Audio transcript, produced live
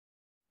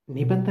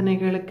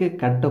நிபந்தனைகளுக்கு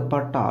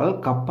கட்டுப்பட்டால்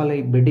கப்பலை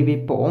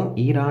விடுவிப்போம்,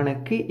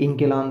 ஈரானுக்கு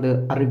இங்கிலாந்து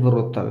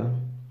அறிவுறுத்தல்.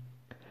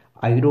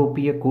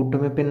 ஐரோப்பிய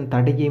கூட்டமைப்பின்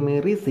தடையை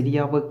மீறி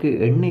சிரியாவுக்கு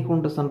எண்ணெய்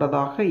கொண்டு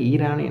சென்றதாக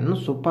ஈரானின்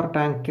சூப்பர்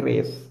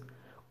டேங்கரேஸ்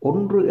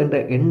 1 என்ற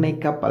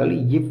எண்ணெய் கப்பல்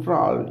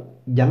இப்ரால்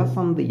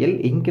ஜலசந்தியில்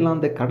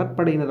இங்கிலாந்து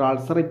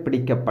கடற்படையினரால்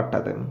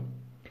சிறைப்பிடிக்கப்பட்டது.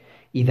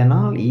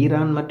 இதனால்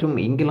ஈரான் மற்றும்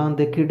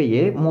இங்கிலாந்துக்கு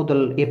இடையே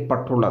மோதல்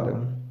ஏற்பட்டுள்ளது.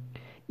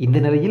 இந்த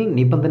நிலையில்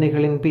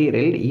நிபந்தனைகளின்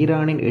பேரில்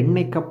ஈரானின்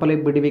எண்ணெய் கப்பலை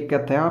விடுவிக்க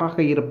தயாராக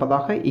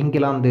இருப்பதாக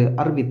இங்கிலாந்து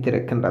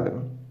அறிவித்திருக்கின்றது.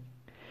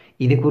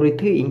 இது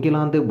குறித்து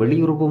இங்கிலாந்து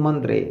வெளியுறவு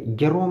மந்திரி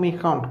ஜெரோமி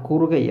ஹண்ட்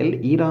கூறுகையில்,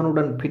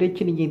 ஈரானுடன்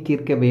பிரச்சினையை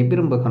தீர்க்கவே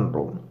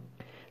விரும்புகின்றோம்.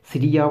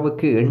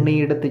 சிரியாவுக்கு எண்ணெய்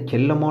எடுத்து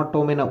செல்ல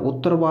மாட்டோம் என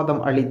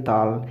உத்தரவாதம்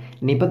அளித்தால்,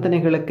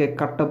 நிபந்தனைகளுக்கு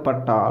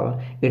கட்டுப்பட்டால்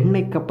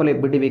எண்ணெய் கப்பலை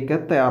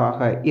விடுவிக்க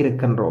தயாராக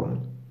இருக்கின்றோம்.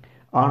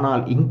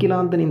 ஆனால்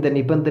இங்கிலாந்தின் இந்த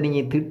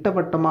நிபந்தனையை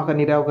திட்டவட்டமாக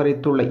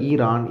நிராகரித்துள்ள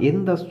ஈரான்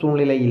எந்த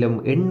சூழ்நிலையிலும்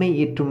எண்ணெய்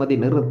ஏற்றுமதி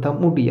நிறுத்த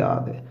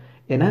முடியாது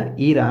என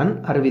ஈரான்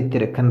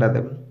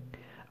அறிவித்திருக்கின்றது.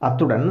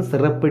 அத்துடன்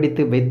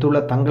சிறப்பிடித்து வைத்துள்ள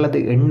தங்களது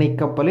எண்ணெய்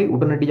கப்பலை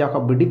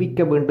உடனடியாக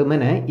விடுவிக்க வேண்டும்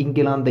என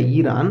இங்கிலாந்து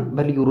ஈரான்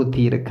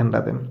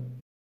வலியுறுத்தியிருக்கின்றது.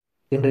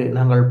 இன்று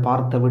நாங்கள்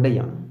பார்த்த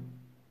விடயம்,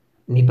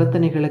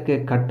 நிபந்தனைகளுக்கு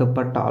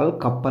கட்டுப்பட்டால்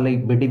கப்பலை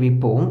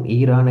விடுவிப்போம்,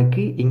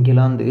 ஈரானுக்கு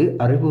இங்கிலாந்து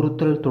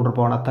அறிவுறுத்தல்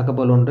தொடர்பான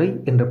தகவல் ஒன்றை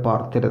இன்று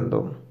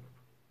பார்த்திருந்தோம்.